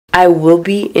I will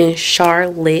be in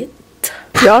Charlotte.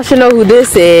 Y'all should know who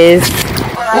this is.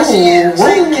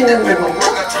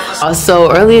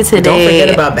 So earlier today, don't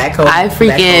forget about I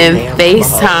freaking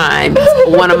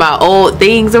FaceTimed one of my old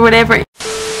things or whatever.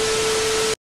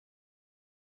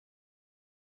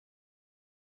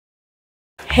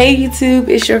 Hey YouTube,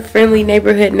 it's your friendly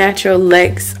neighborhood natural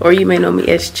Lex, or you may know me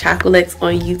as Chocolate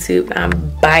on YouTube. I'm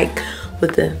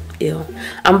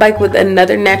back with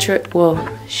another natural,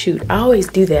 well shoot, I always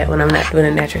do that when I'm not doing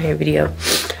a natural hair video.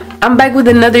 I'm back with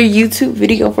another YouTube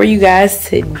video for you guys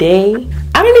today.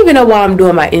 I don't even know why I'm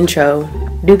doing my intro.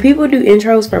 Do people do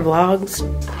intros for vlogs?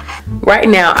 Right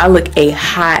now I look a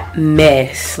hot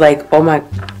mess. Like, oh my,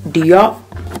 do y'all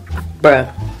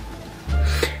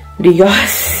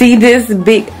see this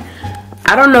big,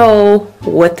 I don't know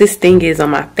what this thing is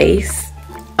on my face.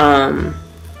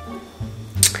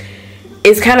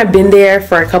 It's kind of been there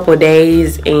for a couple of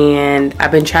days and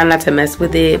I've been trying not to mess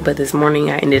with it, but this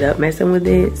morning I ended up messing with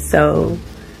it. So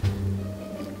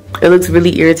it looks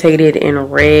really irritated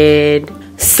and red.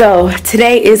 So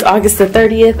today is August the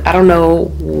 30th. I don't know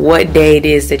what day it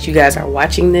is that you guys are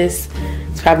watching this.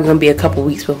 It's probably gonna be a couple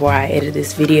weeks before I edit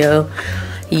this video.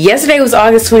 Yesterday was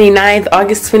August 29th.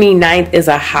 August 29th is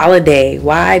a holiday.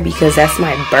 Why? Because that's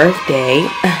my birthday.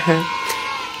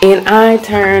 And I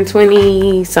turned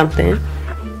 20 something.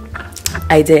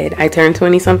 I did. I turned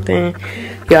 20 something.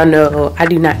 Y'all know I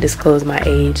do not disclose my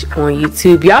age on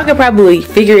YouTube. Y'all could probably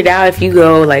figure it out if you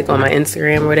go like on my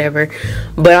Instagram or whatever.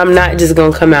 But I'm not just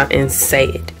gonna come out and say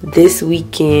it. This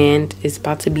weekend is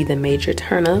about to be the major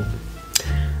turn up.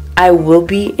 I will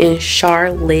be in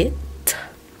Charlotte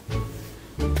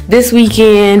this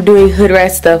weekend doing hood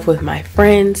rat stuff with my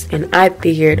friends, and I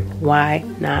figured why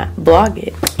not vlog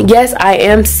it. Yes, I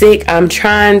am sick. I'm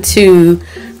trying to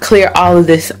clear all of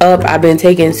this up. I've been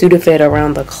taking Sudafed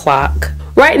around the clock.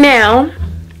 Right now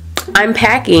I'm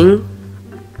packing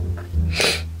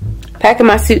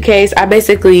my suitcase. I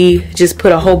basically just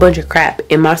put a whole bunch of crap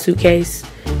in my suitcase.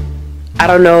 I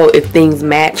don't know if things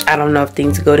match. I don't know if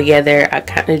things go together. I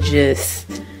kind of just,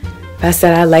 I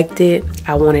said I liked it,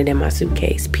 I want it in my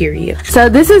suitcase, period. So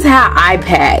this is how I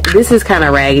pack. This is kind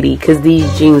of raggedy because these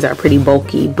jeans are pretty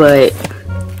bulky, but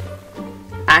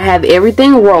I have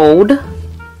everything rolled.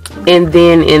 And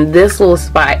then in this little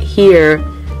spot here,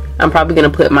 I'm probably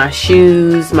going to put my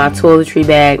shoes, my toiletry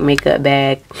bag, makeup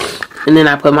bag. And then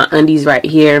I put my undies right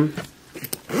here.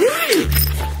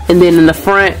 And then in the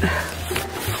front,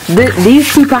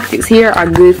 these two pockets here are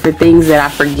good for things that I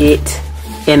forget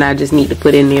and I just need to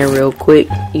put in there real quick.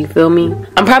 You feel me?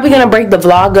 I'm probably gonna break the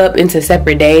vlog up into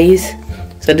separate days.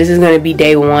 So this is gonna be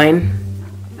day one.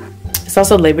 It's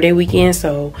also Labor Day weekend,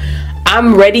 so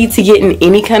I'm ready to get in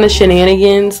any kind of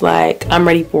shenanigans. Like, I'm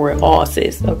ready for it all,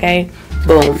 sis. Okay,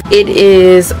 boom. It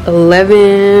is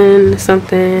 11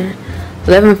 something,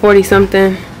 11:40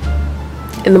 something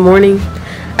in the morning.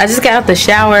 I just got out the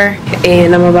shower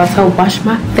and I'm about to wash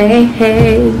my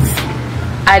face.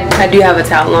 I do have a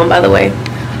towel on, by the way.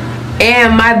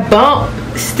 And my bump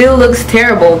still looks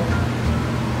terrible.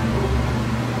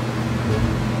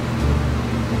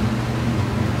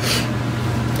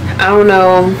 I don't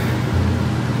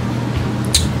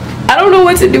know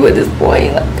what to do at this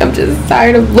point. Like, I'm just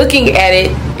tired of looking at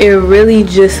it. It really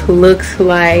just looks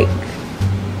like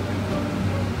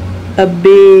a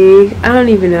big, I don't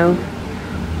even know.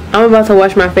 I'm about to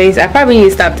wash my face. I probably need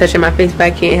to stop touching my face, but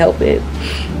I can't help it.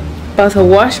 About to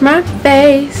wash my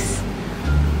face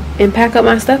and pack up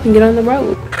my stuff and get on the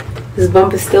road. This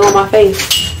bump is still on my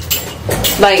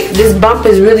face. Like, this bump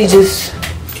is really just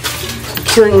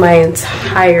killing my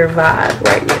entire vibe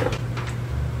right now.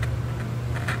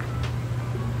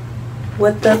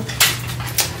 What the?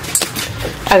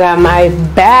 I got my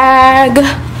bag,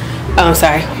 oh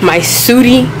sorry, my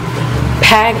suitie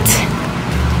packed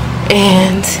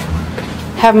and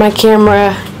have my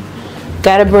camera.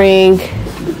 Gotta bring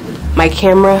my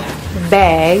camera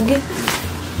bag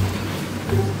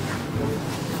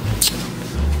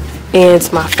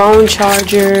and my phone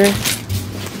charger.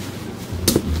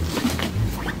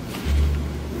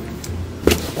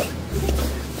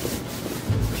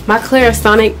 My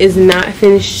Clarisonic is not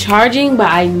finished charging, but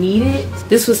I need it.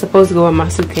 This was supposed to go in my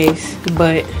suitcase,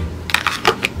 but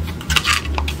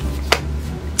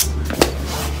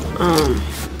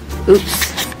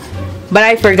oops. But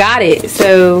I forgot it,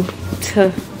 so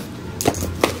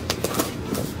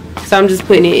I'm just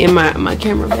putting it in my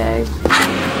camera bag.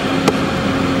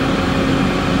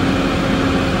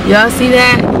 Y'all see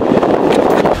that?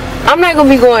 I'm not gonna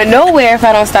be going nowhere if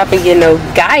I don't stop and get no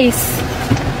guys.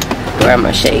 Where are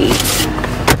my shades?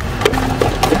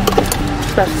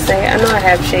 about to say, I know I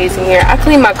have shades in here. I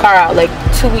cleaned my car out like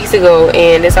 2 weeks ago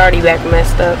and it's already back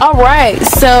messed up. Alright,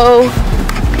 so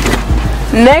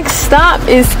next stop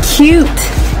is Cute,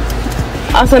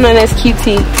 also known as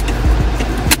QT.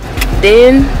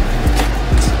 Then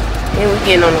we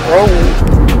getting on the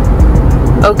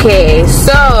road. Okay,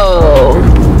 so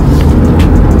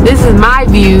this is my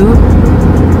view.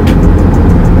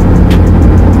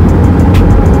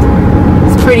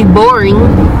 It's pretty boring.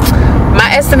 My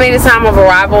estimated time of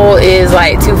arrival is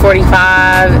like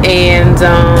 2:45 and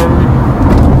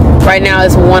right now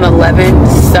it's 1:11,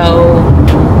 so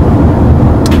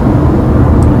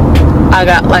I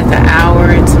got like an hour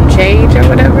and some change or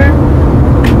whatever.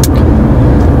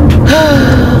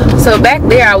 So back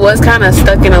there I was kind of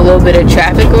stuck in a little bit of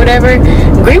traffic or whatever.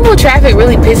 Greenville traffic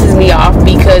really pisses me off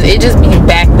because it just be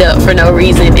backed up for no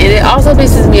reason, and it also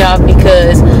pisses me off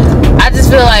because I just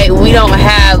feel like we don't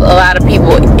have a lot of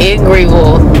people in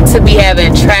Greenville to be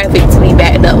having traffic to be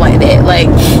backed up like that. Like,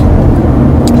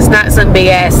 it's not some big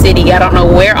ass city. I don't know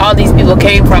where all these people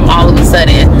came from all of a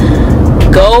sudden.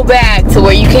 Go back to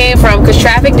where you came from, because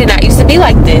traffic did not used to be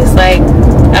like this. Like,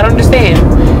 I don't understand.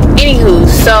 Anywho,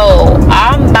 so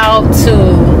I'm about to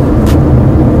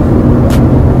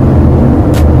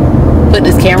put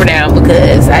this camera down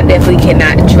because I definitely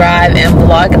cannot drive and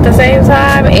vlog at the same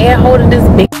time, and holding this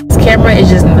big camera is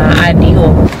just not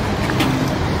ideal.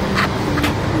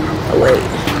 Oh, wait.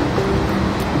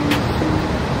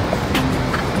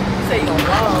 So you gonna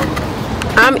vlog?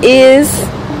 I'm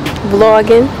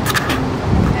vlogging.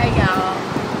 Hey y'all.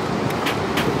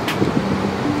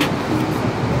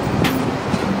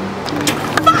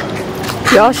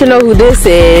 Y'all should know who this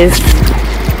is.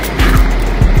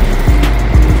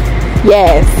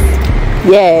 Yes.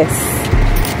 Yes.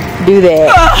 Do that.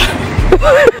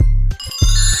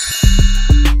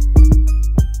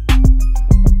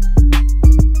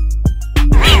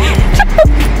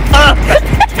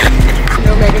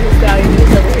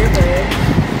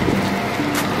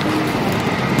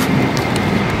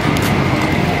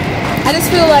 I just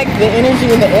feel like the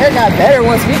energy in the air got better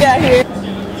once we got here.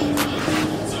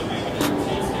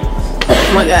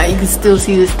 Oh my god, you can still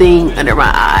see this thing under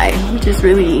my eye, which is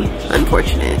really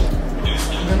unfortunate.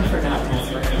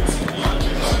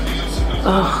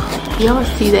 Oh, y'all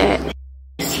see that?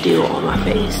 It's still on my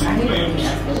face.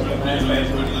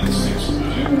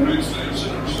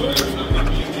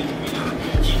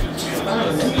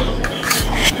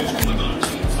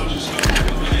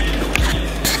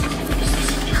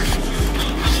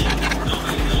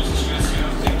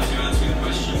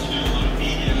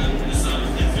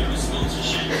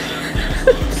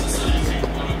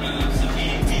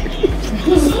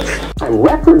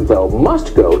 Record, though,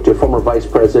 must go to former Vice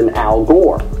President Al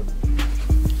Gore.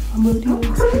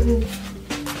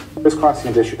 This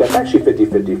crossing district, that's actually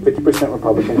 50-50. 50%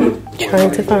 Republican.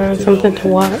 Trying to find something to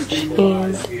watch,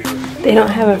 and they don't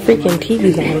have a freaking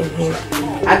TV guy in here.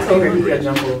 I told her he could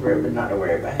jump over it, but not to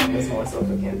worry about him. It's more so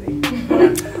for Kenzie.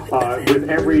 With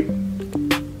every...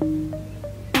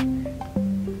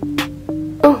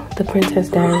 Oh, the Princess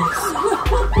Diaries.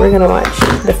 We're gonna watch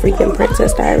the freaking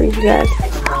Princess Diaries, you guys.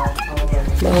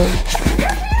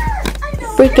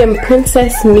 Freaking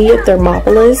Princess Mia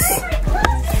Thermopolis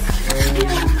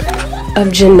of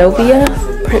Genovia.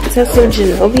 Princess of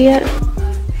Genovia.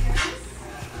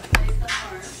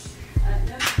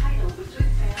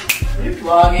 You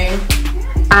vlogging?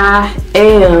 I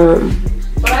am.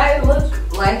 But I look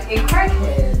like a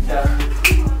crackhead.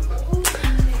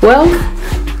 Well,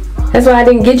 that's why I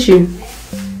didn't get you.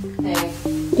 Hey.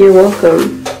 You're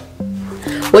welcome.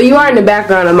 Well, you are in the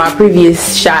background of my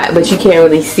previous shot, but you can't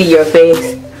really see your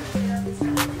face.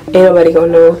 Ain't nobody gonna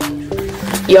know.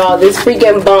 Y'all, this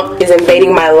freaking bump is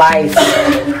invading my life.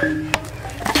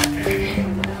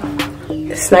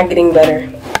 It's not getting better.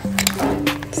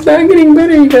 It's not getting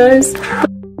better, you guys.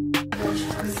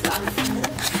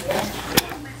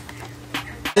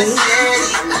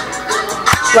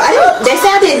 Well, they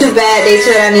said I didn't do bad. They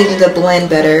said I needed to blend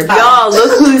better. Y'all,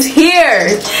 look who's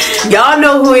here. Y'all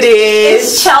know who it is.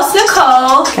 It's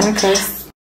ChelsNicole. Can I curse?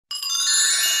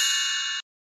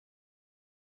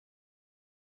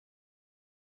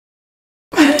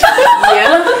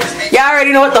 Yeah. Y'all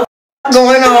already know what the f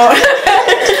going on.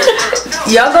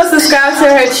 Y'all go subscribe to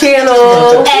her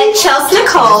channel. And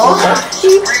ChelsNicole.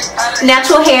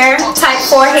 Natural hair, type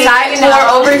 4 hair. Type 4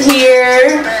 over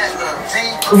here.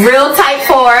 Real type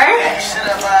 4.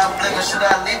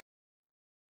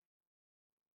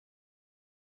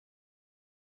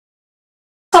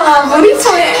 Come on, booty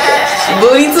twins.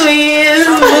 Booty twins.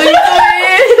 Booty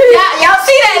twins. Y'all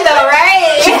see that though,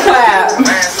 right? Clap.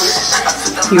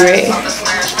 You ready?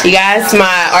 You guys,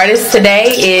 my artist today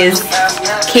is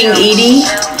King Eady.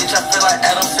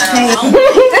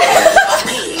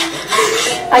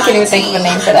 I can't even think of a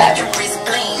name for that.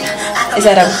 Is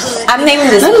that I'm naming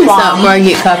this wrong. Before I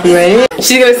get copyrighted.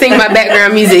 She's gonna sing my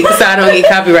background music so I don't get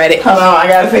copyrighted. Hold on, I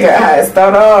gotta figure out how to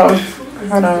start off.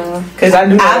 Hold on, cause I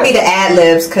do. I'll be the ad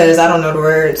libs because I don't know the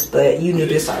words, but you knew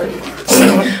this already.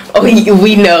 Oh,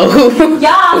 we know. Y'all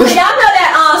know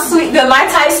that the My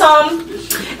Type song?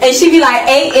 And she be like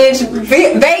 8-inch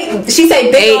she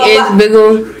say bagel. 8-inch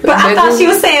bagel. But I thought she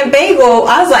was saying bagel.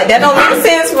 I was like, that don't make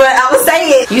sense, but I was saying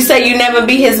it. You say you never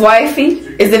be his wifey?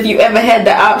 As if you ever had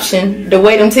the option. The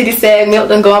way them titties sag, milk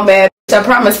done gone bad. I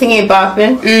promise he ain't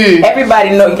bopping. Everybody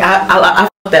know. I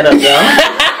fucked that up, y'all.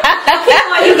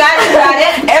 You got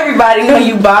it. Everybody know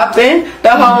you bopping.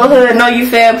 The whole hood know you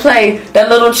fair play. That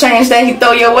little change that he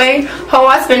throw your way. Ho,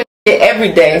 I spend it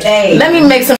every day. Hey. Let me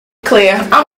make some clear.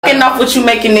 I'm fucking off what you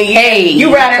making the year. Hey.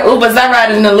 You riding Ubers, I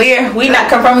ride in the Lear. We not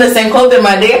come from the same clothing,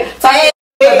 my dear. So hey,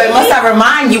 must I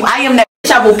remind you, I am that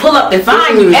bitch. I will pull up and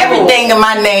find you. Everything in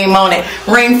my name on it.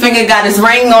 Ring finger got his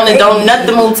ring on it. Don't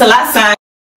nothing move till I sign.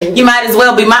 You might as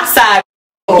well be my side.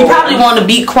 You probably want to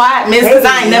be quiet, miss, because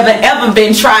I ain't never ever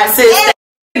been tried, sis.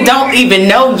 Don't even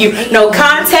know you. No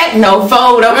contact, no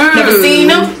photo. Never seen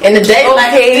them in the day.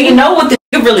 Like, hey, do you know what the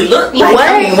you really look like? What?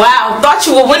 I mean, wow. Thought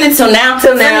you were winning till now.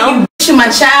 You bitch, my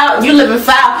child. You living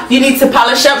foul. You need to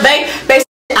polish up, babe.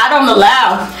 I don't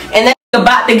allow. And that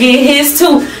about to get his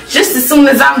too. Just as soon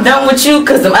as I'm done with you,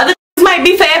 because them other might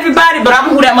be for everybody, but I'm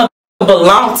who that mother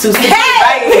belong to. So hey!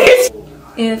 Right, bitch.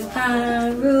 If I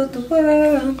rule the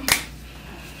world.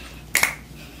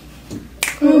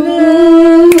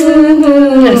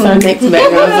 That's our next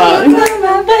background song.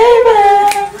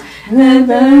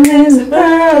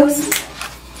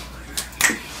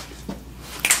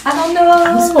 I don't know.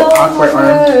 I'm so awkward,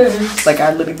 man. Like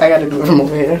I gotta do it from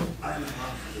over here.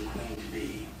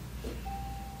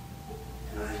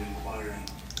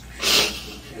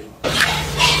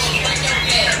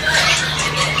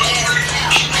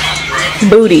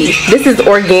 Booty. This is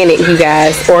organic, you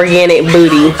guys. Organic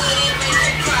booty.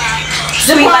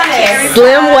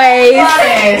 Slim waist.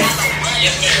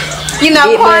 You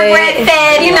know, cornbread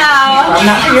fed, you know,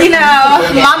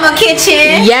 mama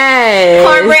kitchen. Yes.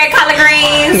 Cornbread, collard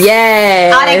greens.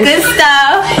 Yes. All that good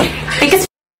stuff. Because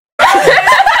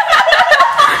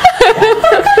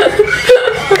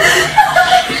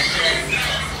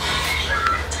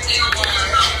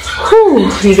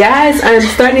whew, you guys, I'm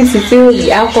starting to feel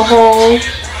the alcohol.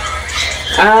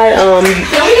 Can we do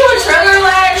a trailer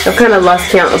lag? I've kind of lost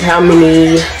count of how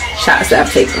many shots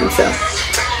I've taken, so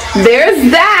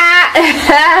there's that.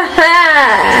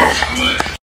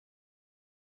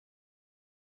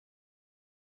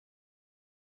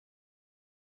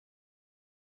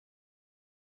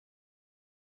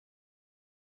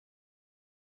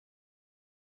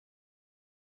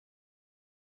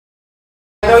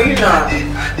 No, you're not.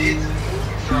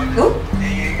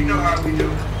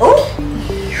 Ooh.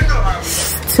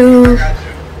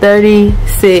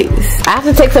 2:36. I have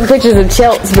to take some pictures of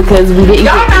Chels because we didn't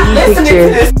Y'all not get any listening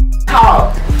pictures. to this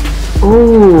talk.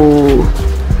 Ooh.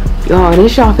 Y'all,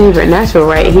 this y'all favorite natural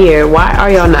right here. Why are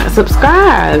y'all not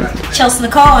subscribed?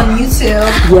 ChelsNicole on YouTube.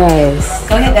 Yes.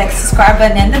 Go hit that subscribe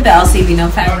button and the bell so you be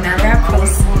notified whenever I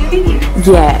post new videos.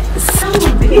 Yes.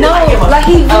 No, like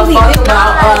he really did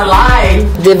on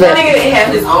live. Did That nigga didn't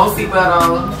have his own seatbelt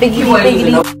on. He wasn't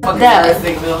even no fucking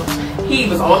signal. He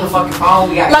was on the fucking phone.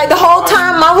 We got Like the whole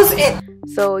time I was in.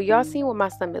 So y'all seen what my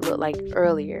stomach looked like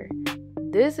earlier.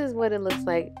 This is what it looks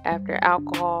like after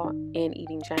alcohol and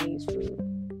eating Chinese food.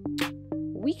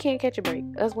 We can't catch a break.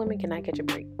 Us women cannot catch a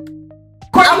break.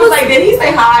 I was like, did he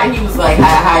say hi? And he was like,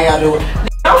 hi, how y'all doing?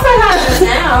 Don't say hi just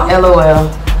now. LOL.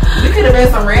 We could have been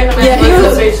some random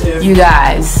bitches. You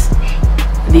guys,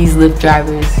 these Lyft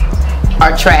drivers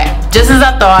are trash. Just as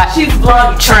I thought. She's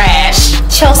vlog trash.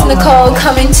 ChelsNicole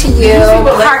coming to you.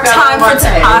 Part-time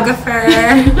photographer.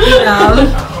 You know,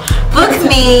 book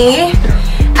me.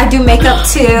 I do makeup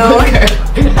too.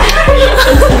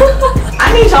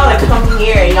 I need y'all to come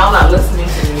here and y'all not listening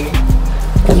to me.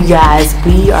 You guys,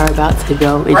 we are about to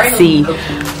go and see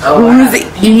who's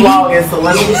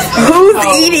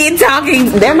eating talking.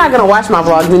 They're not gonna watch my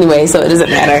vlogs anyway, so it doesn't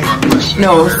matter.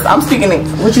 No, I'm speaking it.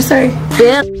 What'd you say?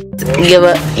 Give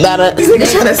up about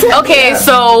it. Okay,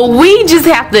 so we just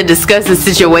have to discuss the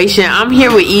situation. I'm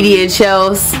here with Eady and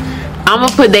Chels. I'm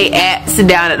gonna put their apps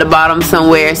down at the bottom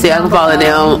somewhere so y'all can follow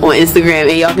them on Instagram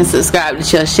and y'all can subscribe to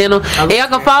Chels channel. And y'all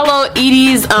can follow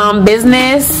Eady's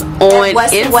business on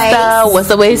Insta, What's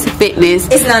the Ways to Fitness.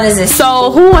 It's not as if.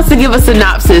 So who wants to give a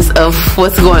synopsis of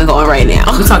what's going on right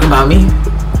now? You talking about me?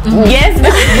 Yes.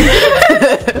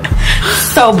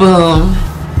 So boom,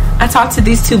 I talked to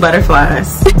these two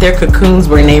butterflies. Their cocoons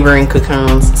were neighboring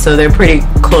cocoons, so they're pretty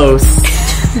close.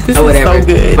 Or whatever. So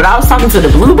good. But I was talking to the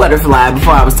blue butterfly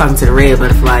before I was talking to the red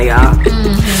butterfly, y'all.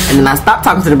 And then I stopped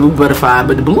talking to the blue butterfly,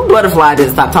 but the blue butterfly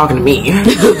didn't stop talking to me.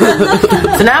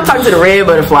 So now I'm talking to the red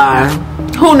butterfly.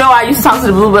 Who know I used to talk to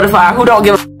the blue butterfly? Who don't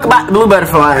give a f about the blue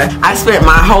butterfly? I spent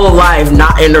my whole life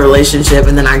not in a relationship,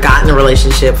 and then I got in a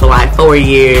relationship for like 4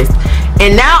 years.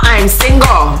 And now I'm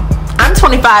single. I'm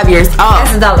 25 years old.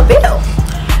 That's a dollar bill.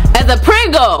 As a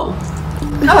Pringle.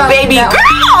 Baby girl.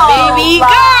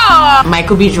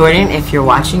 Michael B. Jordan, if you're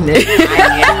watching this,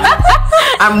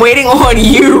 I'm waiting on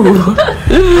you.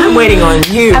 I'm waiting on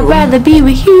you. I'd rather be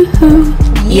with you.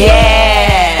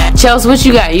 Yeah. Chels, what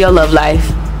you got in your love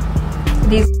life?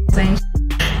 These things.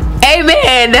 Hey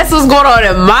man, that's what's going on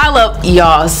in my love,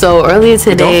 y'all. So earlier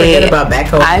today, Don't forget about back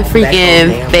home. I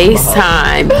freaking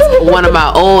FaceTimed one of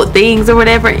my old things or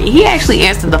whatever. He actually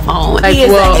answered the phone. Like, He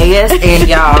is an ASN,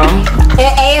 y'all.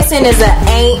 ASN is a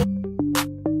ain't.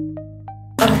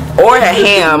 Or a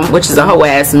ham, which is a whole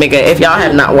ass nigga. If y'all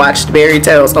have not watched Berry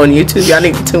Tales on YouTube, y'all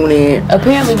need to tune in.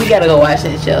 Apparently, we gotta go watch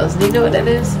that show. Do you know what that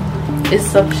is? It's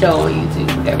some show on YouTube.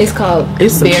 It's called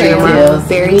It's some Berry shit. Tales.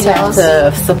 Berry We have Tales.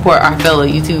 to support our fellow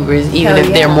YouTubers, even Hell if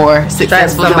they're yeah. more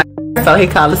successful. So he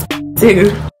called us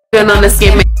too. On the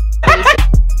skin.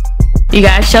 You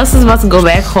guys, Chelsea's about to go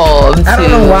back home. I don't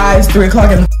know why it's 3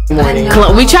 o'clock in the morning.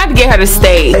 We tried to get her to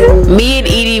stay. Me and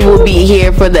Eady will be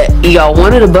here for the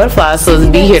one of the butterflies supposed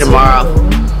to be here tomorrow.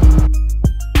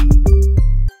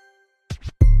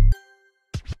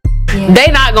 Yeah. They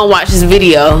not gonna watch this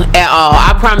video at all.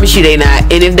 I promise you they not.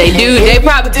 And if they do, they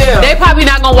probably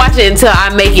not gonna watch it until I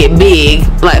make it big.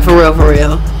 Like for real.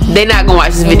 They not gonna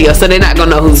watch this video, so they're not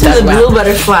gonna know who's To the talking blue about.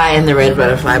 butterfly and the red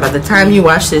butterfly. By the time you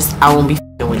watch this, I won't be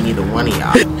f***ing with neither one of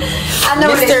y'all. I know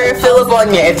Mr.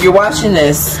 Philabonia, if you're watching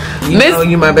this, you know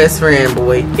you my best friend,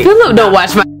 boy. Philip don't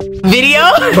watch my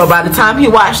video. But by the time he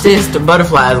watch this, the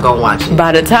butterfly is gonna watch it.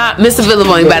 By the time, Mr. Philip,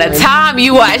 by the time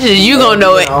you watch this, you gonna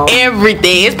know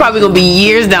everything. It's probably gonna be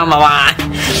years down the line.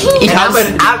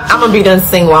 I'm gonna be done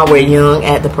singing while we're young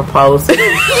at the proposal.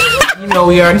 You know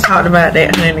we already talked about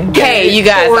that, honey. Hey, you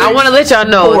guys, I want to let y'all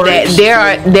know that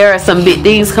there are some big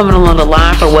things coming along the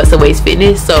line for What's a Waist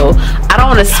Fitness. So I don't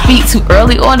want to speak too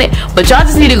early on it, but y'all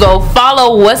just need to go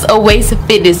follow What's a Waist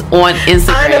Fitness on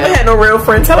Instagram. I never had no real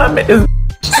friend till I met this.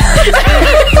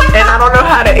 And I don't know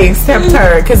how to accept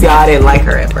her because y'all didn't like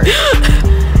her at first.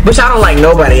 But y'all don't like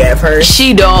nobody at first.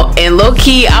 She don't, and low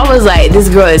key, I was like, this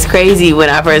girl is crazy when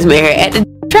I first met her at the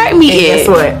track meet. And guess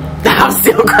what? I'm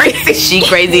still crazy. She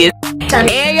crazy as. And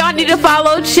y'all need to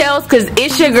follow Chels because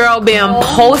it's your girl been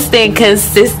posting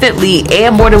consistently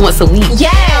and more than once a week.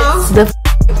 Yes.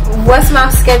 What's my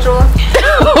schedule?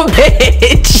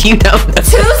 Bitch, you don't know.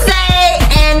 Tuesday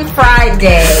and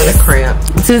Friday. Cramp.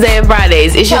 Tuesday and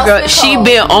Fridays. It's your girl. ChelsNicole. She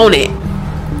been on it.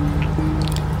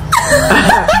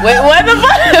 Wait, what the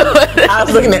fuck? I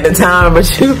was looking at the time, but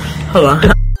you. Hold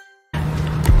on.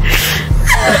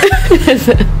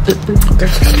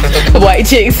 White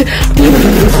chicks.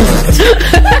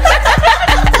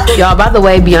 Y'all, by the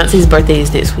way, Beyonce's birthday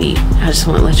is next week. I just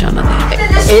want to let y'all know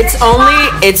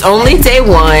that. It's only day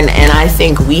one, and I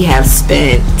think we have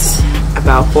spent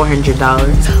about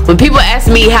 $400. When people ask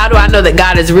me how do I know that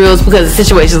God is real, it's because of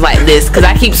situations like this. Because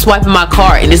I keep swiping my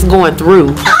card and it's going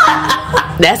through.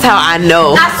 That's how I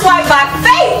know. I swipe by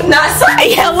faith, not swipe.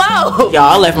 Hey, hello. Y'all,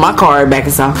 I left my card back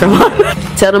in South Carolina.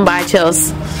 Tell them bye,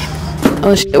 Chels.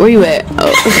 Oh shit, where you at?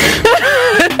 Oh.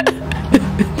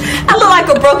 I look like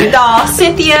a broken doll.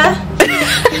 Cynthia.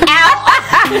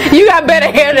 Ow. You got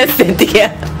better hair than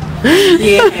Cynthia.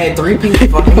 Yeah, I had 3 pieces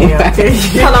of fucking hair.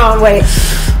 Hold on, wait.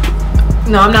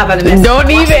 No, I'm not about to mess. Don't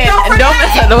mess up.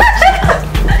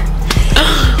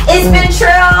 It's been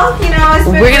trill, you know. It's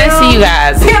been We're gonna see you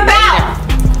guys. Pimp out.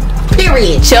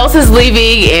 Period. Chels is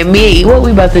leaving, and me. What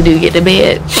we about to do? Get to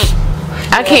bed.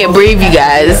 I can't breathe, you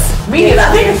guys. I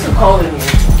think it's too cold in here.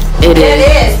 It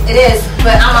is. It is.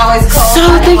 But I'm always cold. So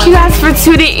thank you guys for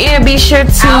tuning in. Be sure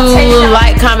to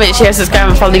like, comment, share, subscribe,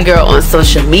 and follow the girl on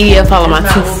social media. Follow my 2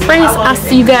 friends. I'll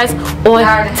see you guys on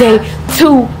day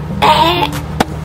 2.